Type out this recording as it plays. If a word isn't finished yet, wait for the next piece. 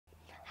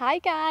Hi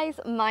guys,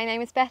 my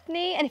name is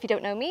Bethany, and if you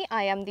don't know me,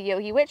 I am the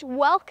Yogi Witch.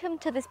 Welcome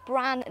to this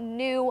brand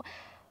new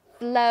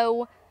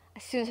flow.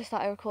 As soon as I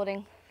started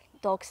recording,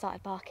 dog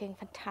started barking,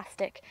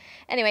 fantastic.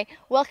 Anyway,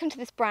 welcome to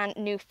this brand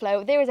new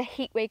flow. There is a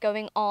heat wave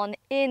going on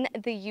in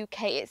the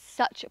UK. It's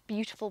such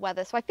beautiful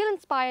weather, so I feel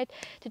inspired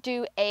to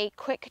do a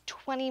quick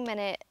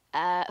 20-minute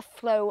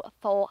flow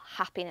for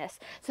happiness.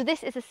 So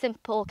this is a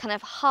simple kind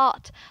of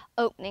heart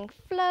opening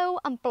flow,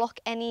 and block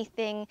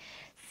anything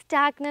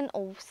stagnant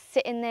or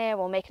sitting there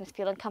or making us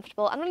feel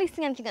uncomfortable, and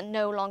releasing anything that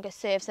no longer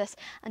serves us,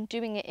 and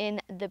doing it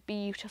in the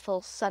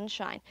beautiful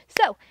sunshine.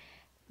 So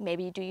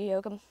maybe you do your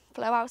yoga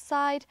flow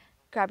outside,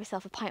 grab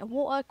yourself a pint of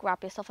water,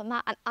 grab yourself a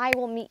mat, and I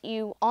will meet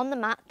you on the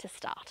mat to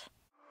start.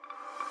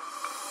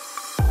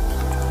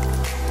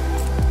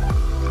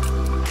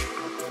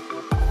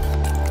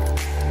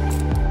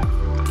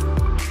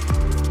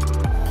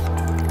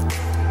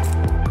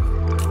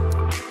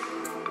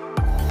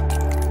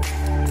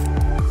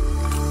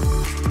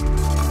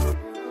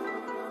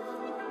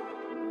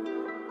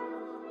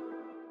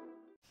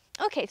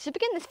 Okay, to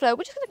begin this flow,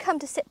 we're just going to come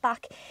to sit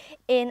back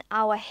in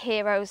our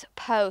hero's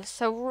pose.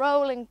 So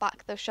rolling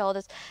back those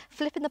shoulders,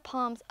 flipping the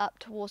palms up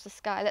towards the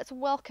sky. Let's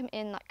welcome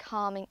in that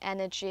calming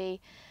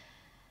energy,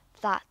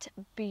 that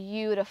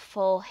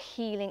beautiful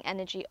healing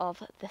energy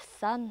of the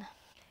sun.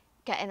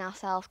 Getting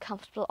ourselves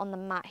comfortable on the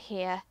mat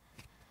here.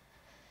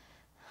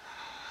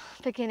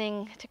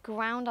 Beginning to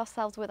ground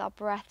ourselves with our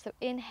breath. So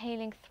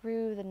inhaling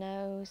through the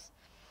nose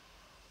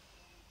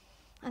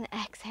and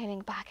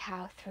exhaling back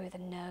out through the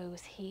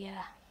nose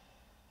here.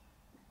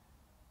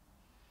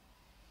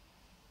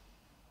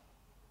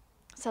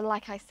 So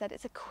like I said,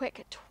 it's a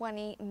quick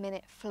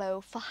 20-minute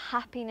flow for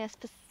happiness,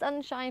 for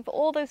sunshine, for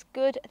all those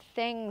good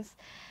things.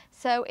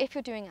 So if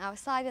you're doing it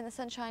outside in the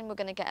sunshine, we're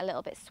going to get a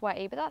little bit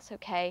sweaty, but that's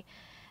okay.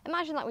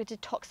 Imagine that we're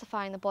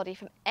detoxifying the body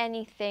from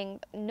anything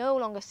that no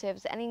longer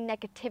serves, any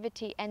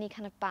negativity, any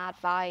kind of bad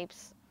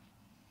vibes.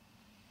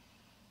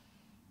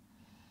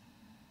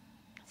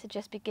 So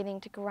just beginning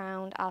to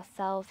ground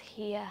ourselves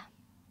here.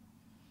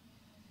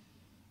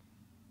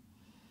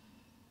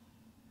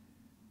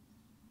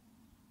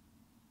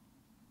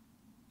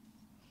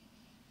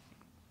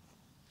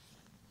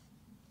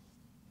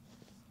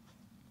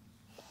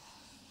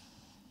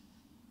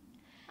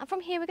 And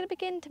from here, we're going to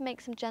begin to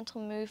make some gentle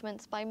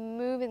movements by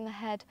moving the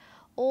head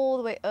all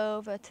the way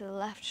over to the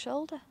left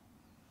shoulder.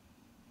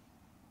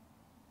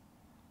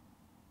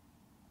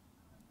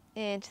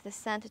 Into the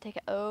center, take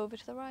it over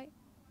to the right.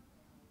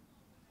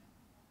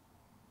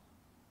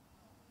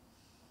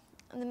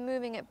 And then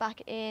moving it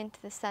back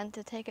into the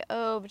center, take it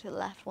over to the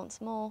left once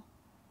more.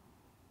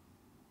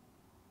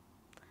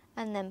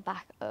 And then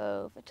back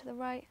over to the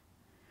right.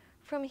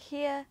 From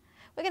here,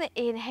 we're going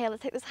to inhale.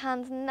 Let's take those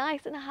hands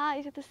nice and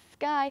high to the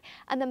sky,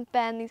 and then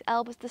bend these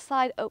elbows to the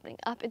side, opening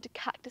up into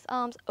cactus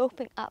arms,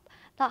 opening up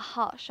that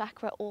heart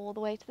chakra all the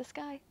way to the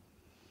sky.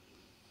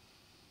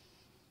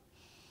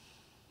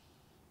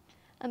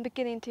 And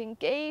beginning to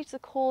engage the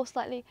core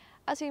slightly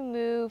as we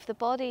move the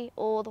body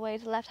all the way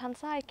to the left-hand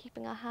side,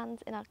 keeping our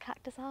hands in our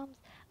cactus arms.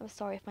 I'm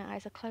sorry if my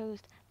eyes are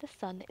closed. The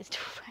sun is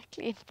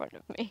directly in front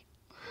of me.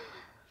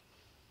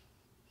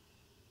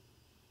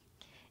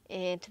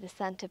 Into the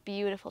center,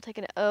 beautiful,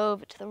 taking it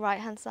over to the right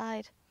hand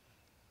side.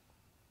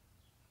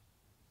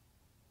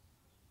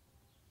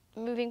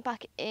 Moving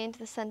back into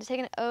the center,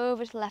 taking it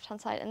over to the left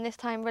hand side, and this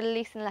time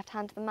releasing the left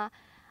hand to the mat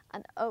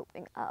and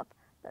opening up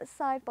that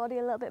side body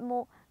a little bit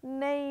more,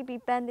 maybe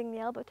bending the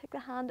elbow, take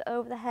the hand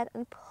over the head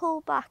and pull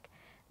back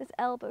this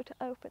elbow to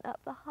open up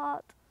the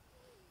heart.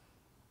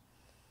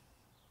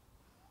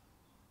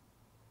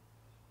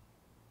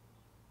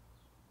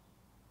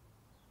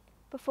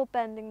 Before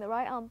bending the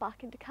right arm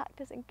back into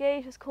cactus,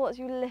 engage this core as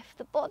you lift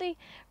the body.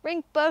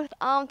 Bring both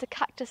arms to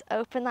cactus,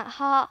 open that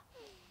heart.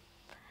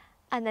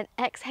 And then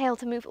exhale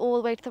to move all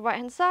the way to the right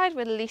hand side.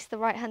 Release the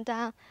right hand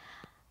down.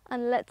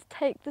 And let's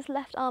take this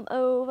left arm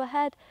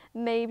overhead.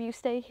 Maybe you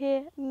stay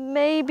here.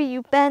 Maybe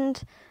you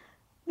bend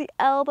the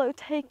elbow.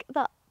 Take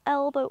that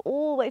elbow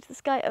all the way to the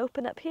sky.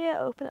 Open up here.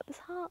 Open up this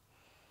heart.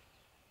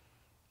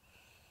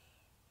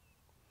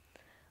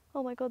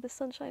 Oh my God, this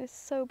sunshine is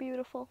so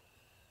beautiful.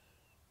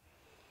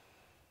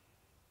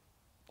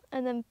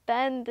 And then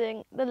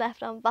bending the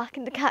left arm back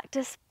into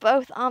cactus.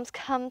 Both arms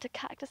come to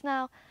cactus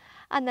now.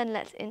 And then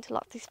let's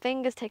interlock these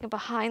fingers, take them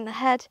behind the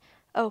head.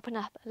 Open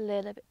up a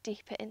little bit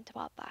deeper into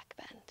our back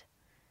bend.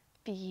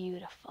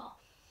 Beautiful.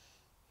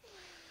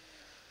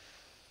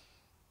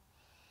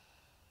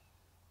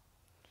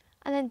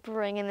 And then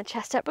bringing the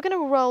chest up. We're going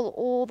to roll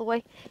all the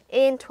way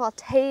into our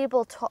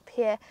tabletop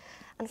here.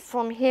 And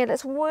from here,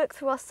 let's work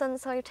through our sun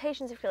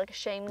salutations. If you feel like a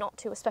shame not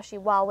to, especially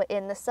while we're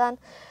in the sun.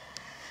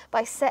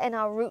 By setting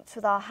our roots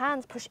with our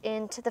hands, push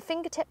into the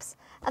fingertips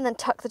and then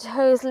tuck the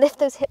toes, lift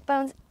those hip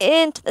bones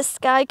into the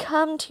sky,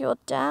 come to your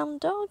down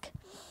dog.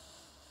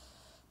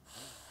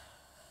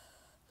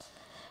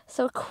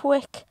 So a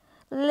quick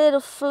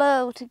little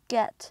flow to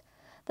get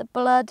the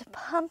blood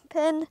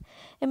pumping,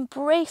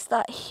 embrace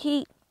that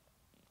heat.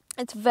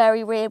 It's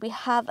very rare we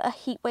have a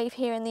heat wave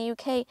here in the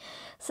UK,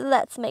 so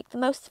let's make the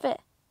most of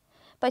it.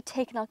 by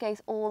taking our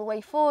gaze all the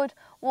way forward,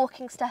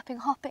 walking, stepping,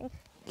 hopping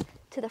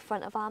to the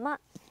front of our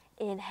mat.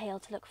 Inhale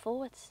to look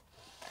forwards.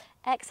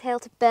 Exhale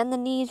to bend the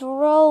knees,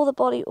 roll the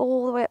body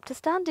all the way up to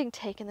standing,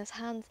 taking those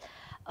hands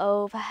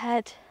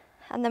overhead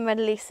and then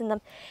releasing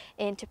them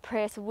into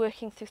prayer. So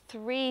working through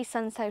 3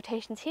 sun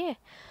salutations here.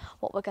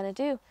 What we're going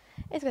to do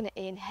is we're going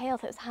to inhale,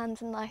 take those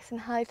hands nice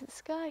and high to the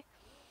sky.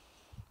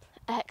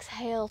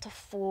 Exhale to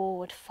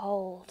forward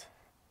fold.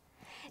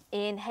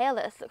 Inhale,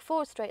 let us look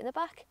forward, straighten the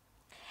back.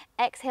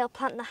 Exhale,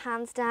 plant the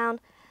hands down.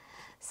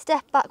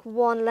 Step back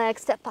one leg,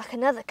 step back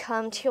another,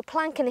 come to your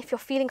plank. And if you're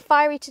feeling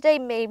fiery today,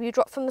 maybe you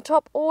drop from the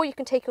top, or you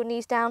can take your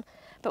knees down.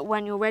 But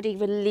when you're ready,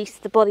 release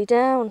the body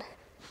down.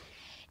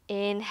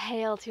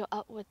 Inhale to your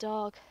upward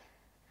dog.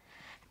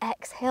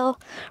 Exhale,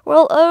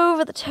 roll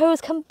over the toes,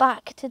 come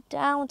back to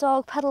down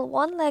dog. Pedal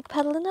one leg,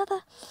 pedal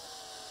another.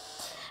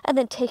 And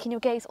then taking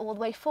your gaze all the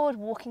way forward,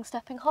 walking,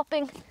 stepping,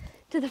 hopping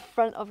to the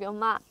front of your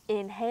mat.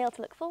 Inhale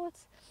to look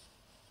forwards.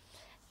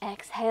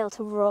 Exhale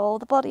to roll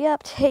the body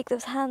up. Take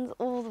those hands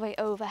all the way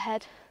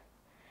overhead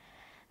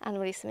and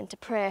release them into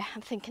prayer.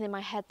 I'm thinking in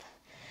my head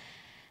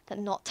that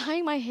not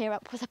tying my hair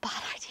up was a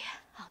bad idea.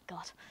 Oh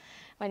God.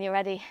 When you're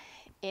ready,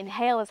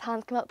 inhale as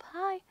hands come up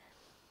high.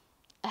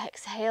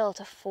 Exhale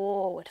to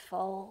forward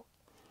fold.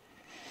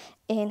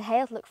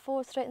 Inhale to look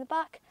forward, straighten the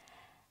back.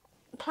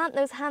 Plant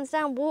those hands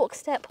down, walk,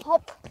 step,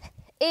 hop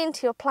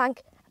into your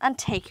plank and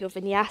take your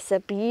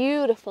vinyasa.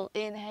 Beautiful.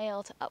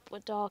 Inhale to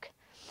upward dog.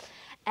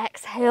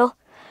 Exhale,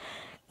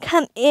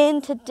 come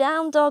into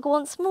down dog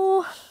once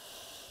more.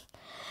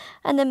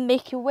 And then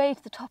make your way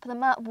to the top of the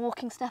mat,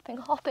 walking, stepping,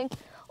 hopping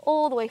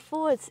all the way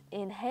forwards.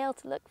 Inhale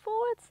to look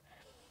forwards.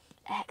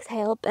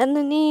 Exhale, bend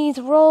the knees,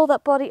 roll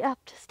that body up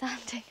to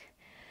standing.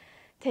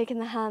 Taking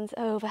the hands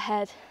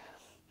overhead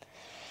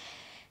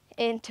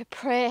into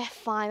prayer,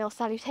 final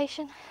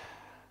salutation.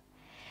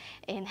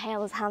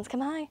 Inhale as hands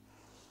come high.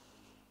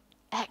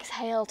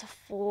 Exhale to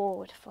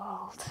forward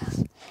fold.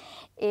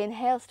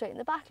 Inhale, straighten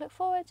the back, look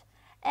forward.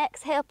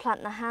 Exhale,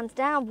 plant the hands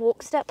down,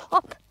 walk, step,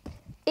 hop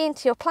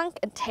into your plank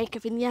and take a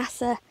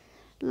vinyasa.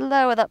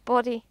 Lower that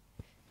body.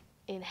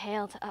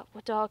 Inhale to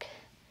upward dog.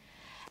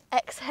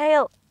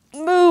 Exhale,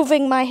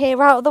 moving my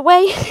hair out of the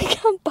way.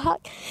 Come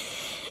back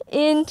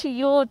into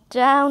your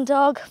down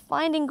dog,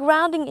 finding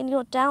grounding in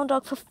your down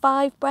dog for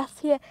 5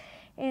 breaths here.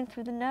 In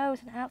through the nose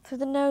and out through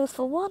the nose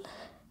for 1.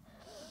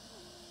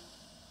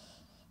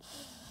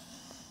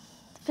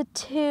 For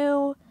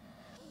 2.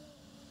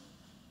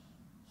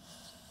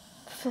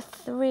 For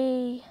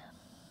 3.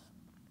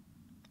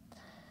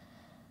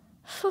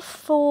 For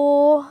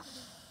 4.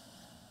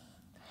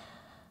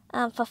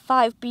 And for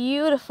 5.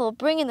 Beautiful.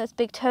 Bringing those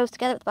big toes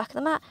together at the back of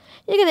the mat.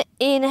 You're going to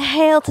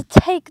inhale to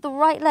take the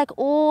right leg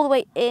all the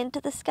way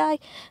into the sky.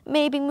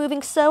 Maybe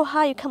moving so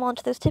high you come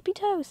onto those tippy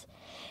toes.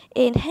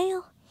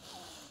 Inhale.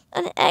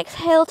 And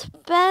exhale to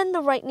bend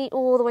the right knee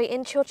all the way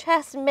into your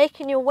chest,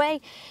 making your way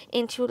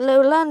into a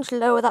low lunge.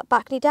 Lower that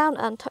back knee down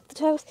and tuck the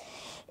toes.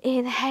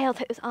 Inhale,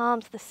 take those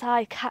arms to the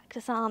side,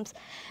 cactus arms.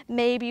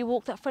 Maybe you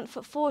walk that front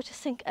foot forward to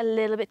sink a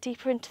little bit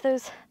deeper into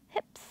those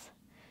hips.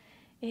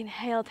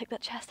 Inhale, take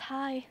that chest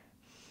high.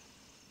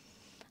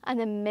 And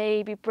then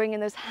maybe bringing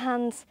those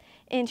hands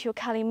into your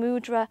Kali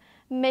Mudra,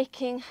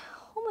 making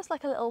almost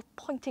like a little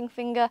pointing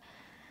finger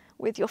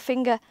with your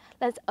finger.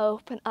 Let's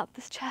open up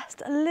this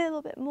chest a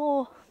little bit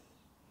more.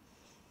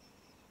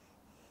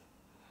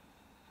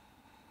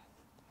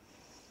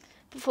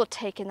 Before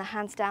taking the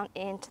hands down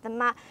into the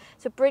mat.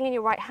 So bringing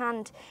your right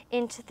hand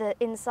into the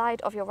inside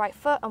of your right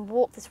foot and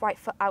walk this right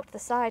foot out to the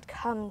side.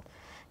 Come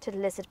to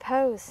lizard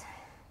pose.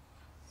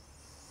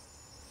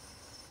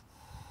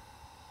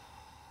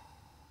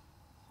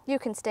 You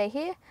can stay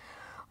here,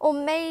 or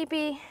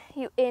maybe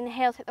you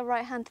inhale, take the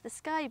right hand to the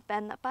sky,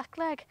 bend that back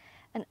leg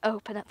and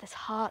open up this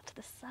heart to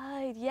the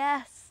side.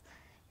 Yes,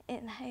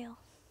 inhale.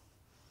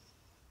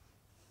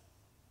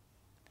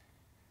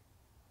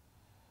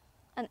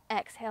 And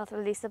exhale to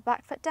release the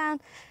back foot down.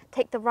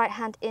 Take the right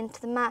hand into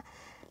the mat.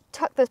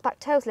 Tuck those back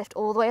toes, lift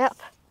all the way up.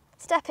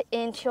 Step it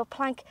into your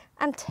plank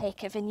and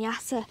take a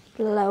vinyasa.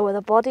 Lower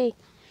the body.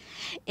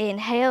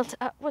 Inhale to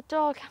upward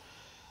dog.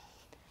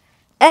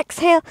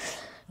 Exhale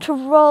to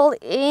roll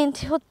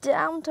into your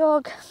down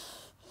dog.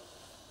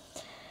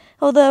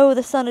 Although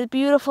the sun is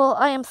beautiful,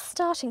 I am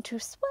starting to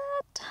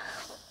sweat.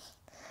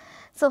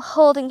 So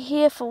holding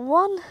here for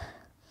 1.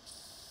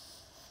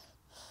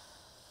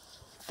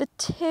 For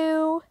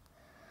 2.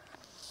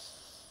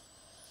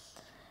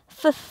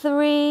 For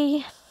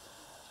 3,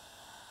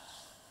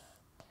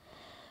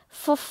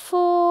 for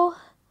 4,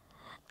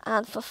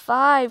 and for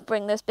 5.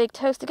 Bring those big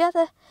toes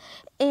together.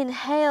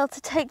 Inhale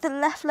to take the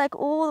left leg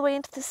all the way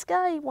into the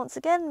sky. Once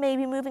again,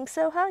 maybe moving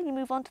so high, you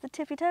move onto the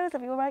tippy toes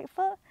of your right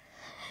foot.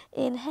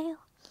 Inhale.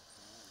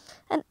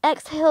 And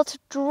exhale to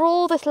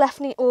draw this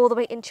left knee all the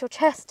way into your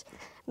chest.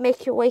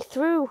 Make your way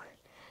through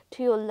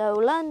to your low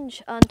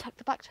lunge. Untuck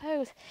the back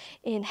toes.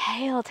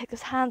 Inhale, take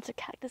those hands to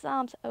cactus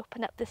arms.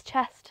 Open up this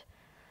chest.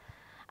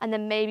 And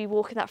then maybe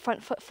walking that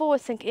front foot forward,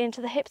 sink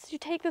into the hips. As you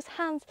take those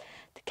hands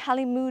to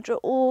Kali Mudra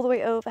all the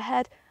way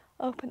overhead.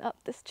 Open up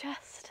this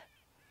chest.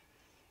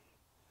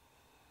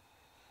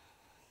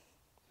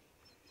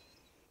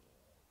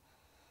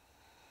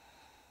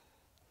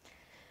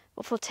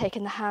 before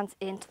taking the hands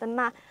into the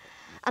mat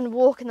and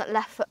walking that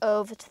left foot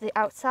over to the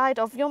outside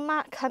of your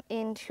mat. Come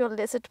into your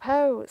lizard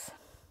pose.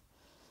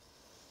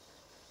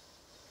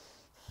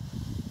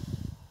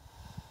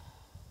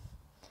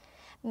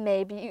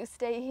 Maybe you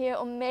stay here,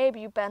 or maybe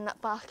you bend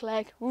that back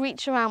leg,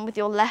 reach around with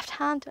your left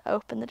hand to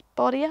open the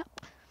body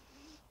up.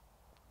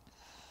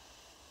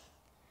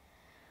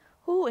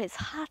 Oh, it's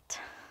hot.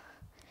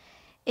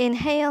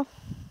 Inhale.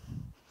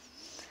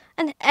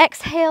 And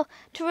exhale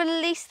to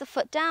release the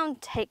foot down.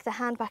 Take the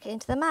hand back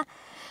into the mat.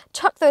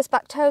 Tuck those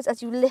back toes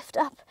as you lift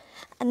up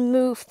and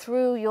move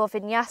through your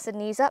vinyasa.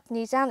 Knees up,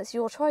 knees down, it's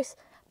your choice,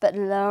 but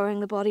lowering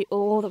the body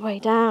all the way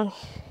down.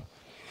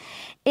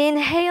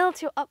 Inhale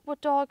to your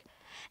upward dog,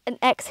 and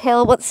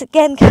exhale once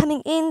again,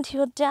 coming into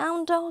your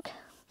down dog.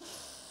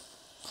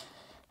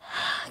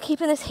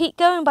 Keeping this heat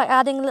going by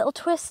adding a little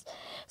twist.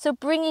 So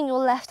bringing your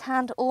left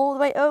hand all the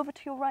way over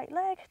to your right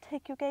leg.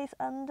 Take your gaze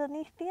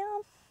underneath the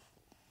arm.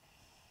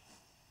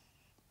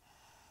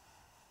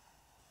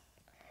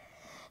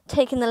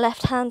 Taking the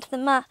left hand to the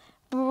mat,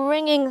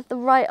 bringing the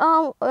right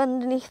arm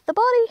underneath the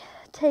body.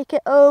 Take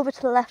it over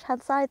to the left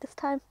hand side this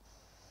time.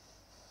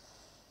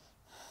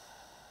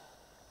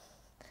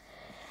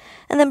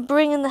 And then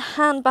bringing the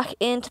hand back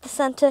into the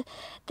center.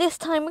 This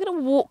time we're going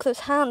to walk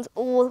those hands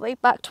all the way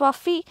back to our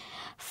feet.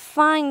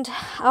 Find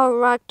our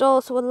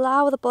ragdoll, so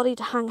allow the body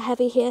to hang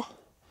heavy here.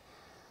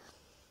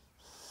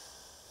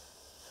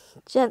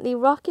 Gently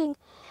rocking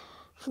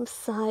from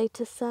side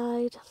to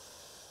side.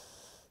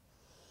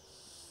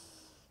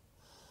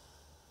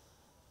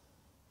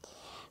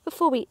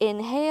 Before we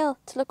inhale,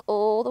 to look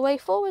all the way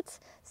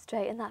forwards,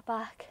 straighten that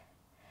back.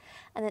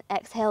 And then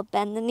exhale,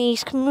 bend the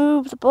knees,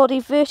 move the body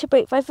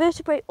vertebrae by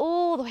vertebrae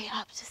all the way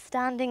up to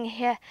standing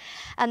here.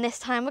 And this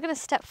time we're going to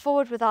step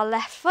forward with our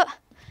left foot,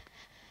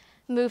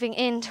 moving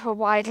into a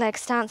wide leg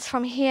stance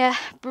from here,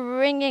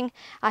 bringing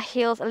our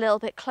heels a little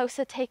bit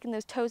closer, taking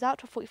those toes out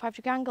to a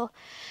 45-degree angle.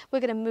 We're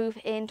going to move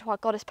into our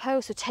goddess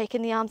pose, so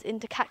taking the arms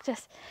into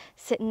cactus,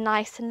 sit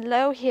nice and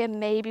low here,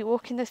 maybe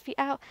walking those feet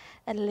out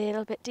a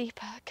little bit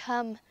deeper.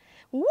 Come,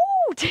 woo,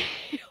 to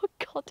your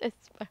goddess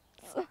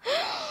pose.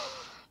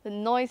 The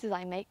noises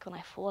I make when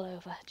I fall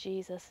over,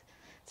 Jesus.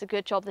 It's a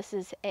good job this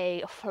is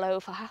a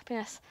flow for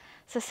happiness.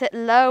 So sit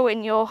low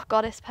in your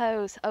goddess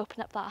pose,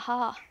 open up that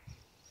heart.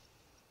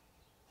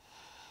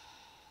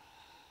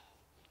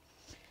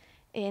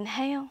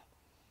 Inhale.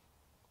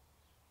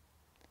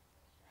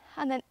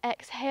 And then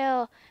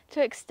exhale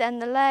to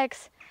extend the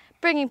legs,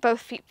 bringing both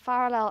feet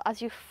parallel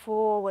as you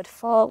forward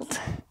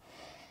fold.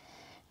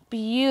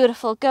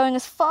 Beautiful, going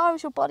as far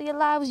as your body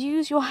allows.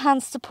 Use your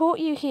hands to support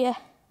you here.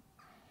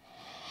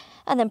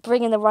 And then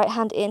bringing the right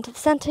hand into the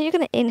center. You're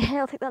going to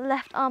inhale, take that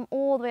left arm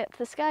all the way up to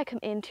the sky, come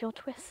into your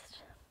twist.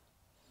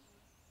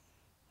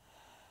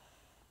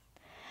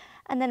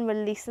 And then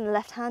releasing the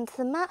left hand to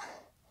the mat.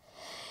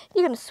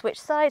 You're going to switch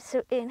sides,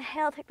 so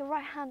inhale, take the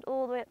right hand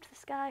all the way up to the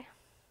sky.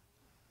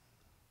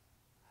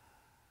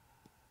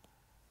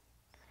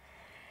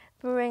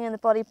 Bringing the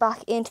body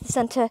back into the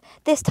center,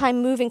 this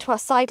time moving to our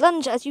side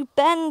lunge. As you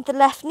bend the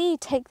left knee,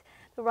 take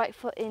the right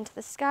foot into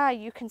the sky.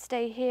 You can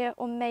stay here,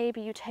 or maybe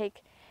you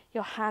take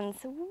your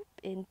hands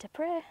into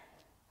prayer.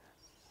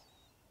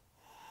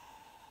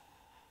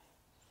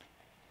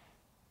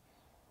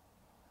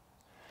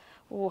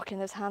 Walking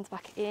those hands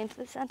back into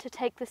the center,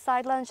 take the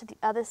side lunge to the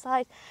other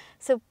side.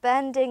 So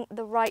bending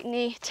the right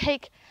knee,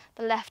 take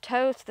the left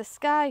toe to the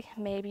sky.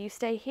 Maybe you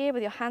stay here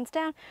with your hands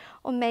down,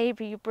 or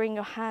maybe you bring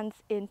your hands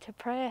into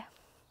prayer.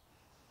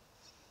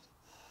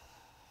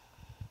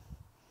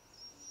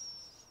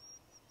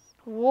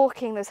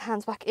 Walking those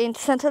hands back into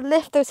center,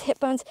 lift those hip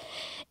bones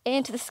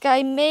into the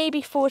sky,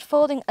 maybe forward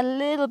folding a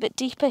little bit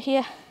deeper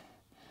here.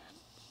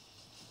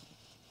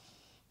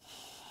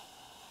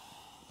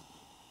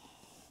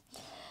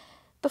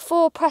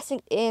 Before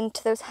pressing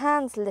into those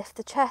hands, lift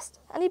the chest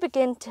and you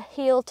begin to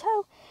heel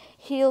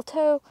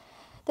toe,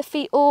 the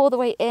feet all the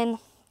way in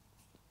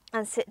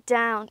and sit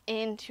down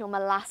into your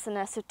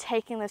malasana. So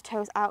taking those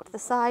toes out to the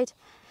side,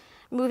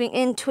 moving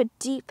into a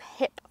deep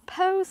hip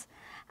pose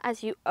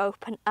as you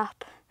open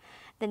up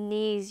the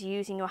knees,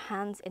 using your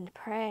hands in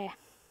prayer.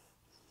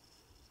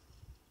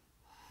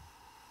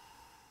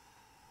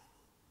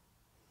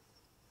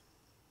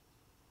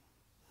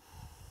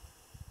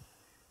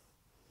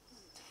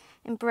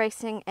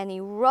 Embracing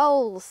any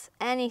rolls,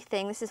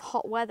 anything. This is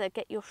hot weather.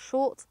 Get your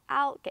shorts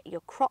out, get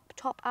your crop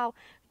top out.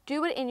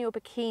 Do it in your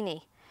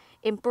bikini.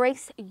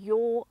 Embrace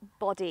your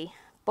body.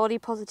 Body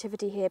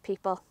positivity here,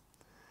 people.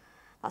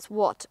 That's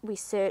what we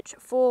search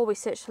for. We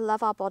search to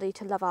love our body,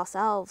 to love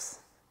ourselves.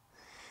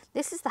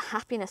 This is the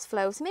happiness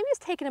flow. So maybe it's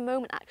taking a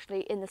moment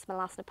actually in this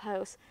Malasana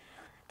pose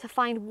to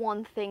find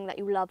one thing that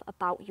you love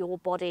about your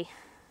body.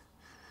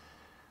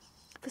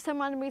 For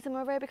some random reason,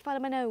 I'm a very big fan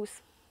of my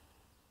nose.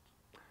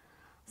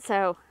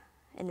 So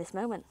in this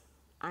moment,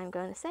 I'm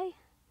going to say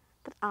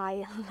that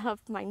I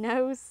love my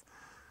nose.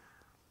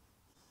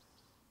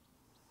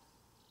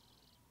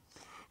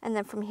 And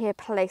then from here,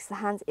 place the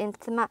hands into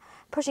the mat,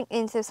 pushing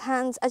into those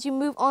hands. As you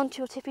move on to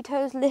your tippy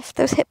toes, lift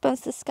those hip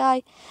bones to the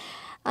sky.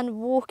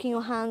 and walking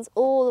your hands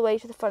all the way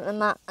to the front of the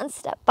mat and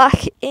step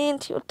back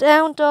into your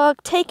down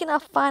dog, taking our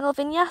final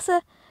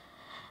vinyasa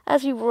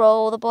as we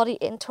roll the body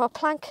into our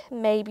plank.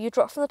 Maybe you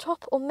drop from the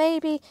top, or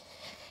maybe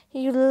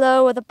you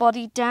lower the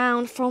body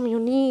down from your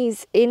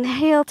knees.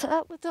 Inhale to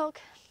upward dog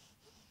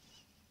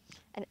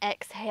and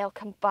exhale,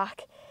 come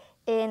back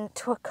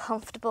into a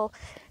comfortable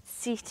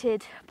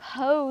seated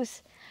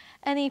pose,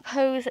 any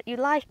pose that you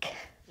like.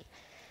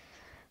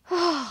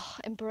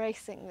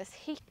 Embracing this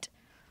heat.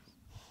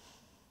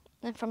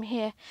 And from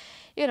here,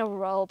 you're going to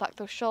roll back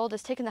those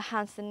shoulders, taking the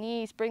hands to the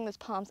knees, bring those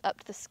palms up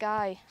to the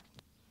sky.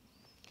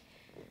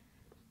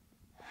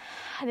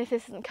 And if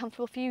this isn't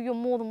comfortable for you, you're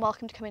more than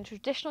welcome to come into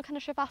traditional kind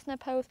of Shavasana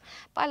pose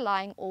by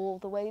lying all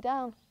the way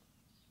down.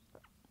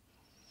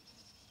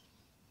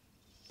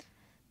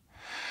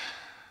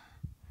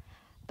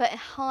 But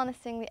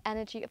harnessing the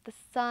energy of the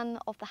sun,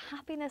 of the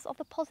happiness, of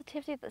the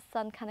positivity that the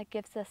sun kind of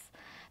gives us,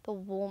 the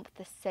warmth,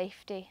 the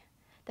safety,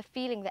 the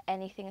feeling that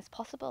anything is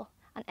possible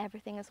and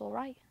everything is all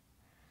right,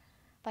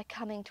 by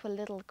coming to a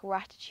little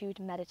gratitude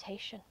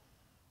meditation.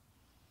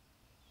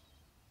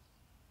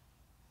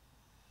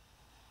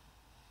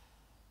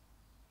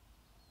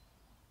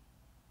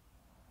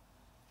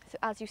 So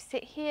as you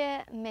sit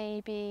here,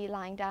 maybe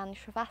lying down in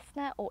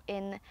Shavasana or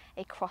in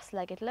a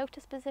cross-legged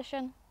lotus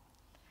position,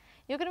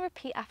 you're going to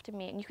repeat after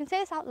me, and you can say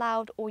this out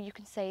loud or you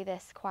can say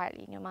this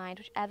quietly in your mind,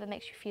 whichever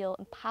makes you feel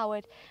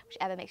empowered,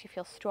 whichever makes you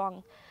feel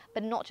strong,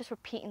 but not just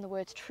repeating the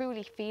words,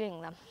 truly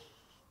feeling them.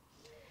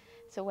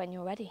 So when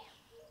you're ready.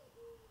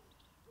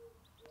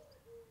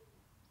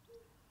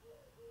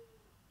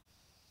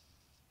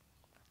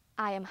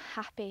 I am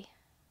happy.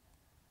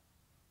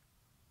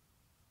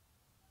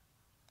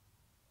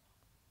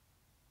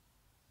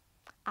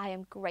 I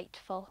am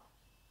grateful.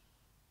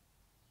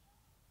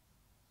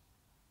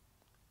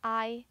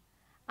 I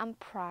am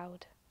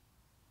proud.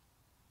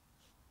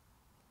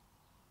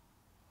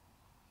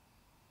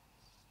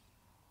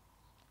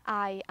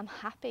 I am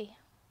happy.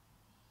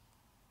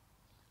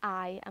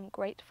 I am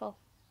grateful.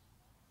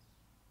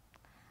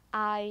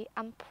 I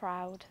am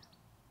proud.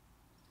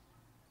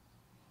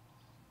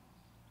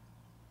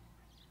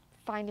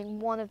 Finding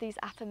one of these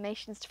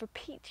affirmations to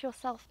repeat to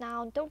yourself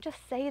now. And don't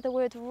just say the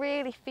words,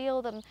 really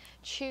feel them.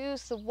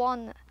 Choose the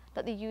one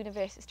that the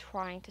universe is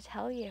trying to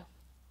tell you.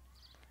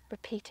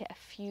 Repeat it a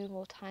few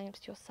more times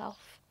to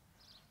yourself.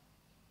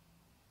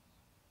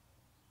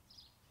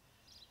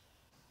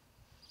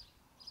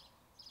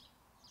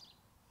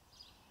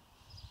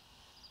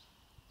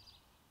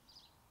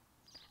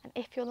 And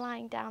if you're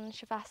lying down in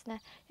Shavasana,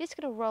 you're just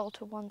going to roll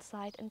to one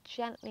side and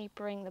gently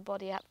bring the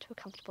body up to a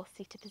comfortable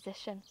seated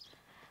position.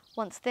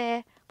 Once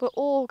there, we're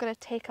all going to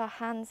take our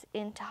hands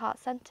into heart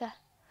center,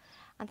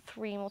 and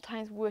 3 more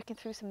times, working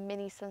through some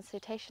mini Sun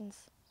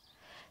Salutations.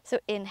 So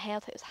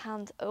inhale, take those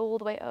hands all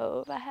the way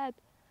overhead,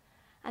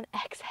 and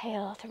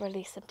exhale to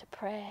release them to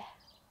prayer.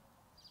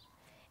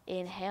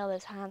 Inhale,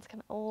 those hands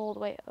come all the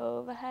way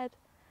overhead.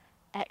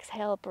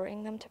 Exhale,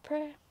 bring them to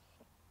prayer.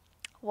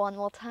 One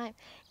more time.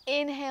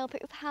 Inhale,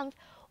 take those hands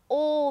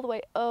all the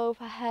way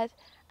overhead,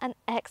 and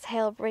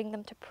exhale, bring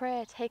them to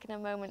prayer. Taking a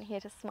moment here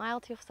to smile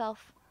to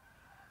yourself.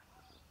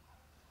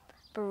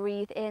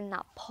 Breathe in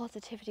that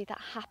positivity,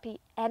 that happy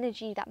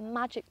energy, that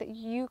magic that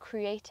you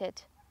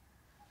created.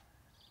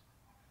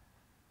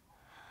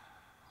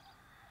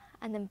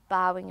 And then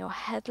bowing your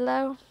head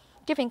low,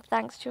 giving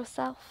thanks to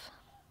yourself.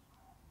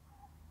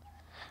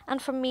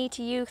 And from me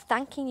to you,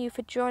 thanking you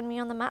for joining me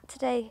on the mat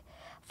today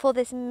for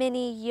this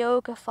mini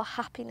yoga for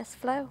happiness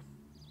flow.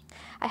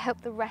 I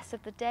hope the rest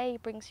of the day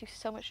brings you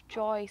so much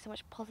joy, so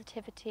much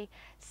positivity,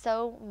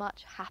 so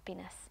much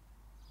happiness.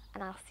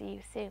 And I'll see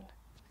you soon.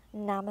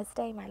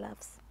 Namaste, my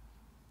loves.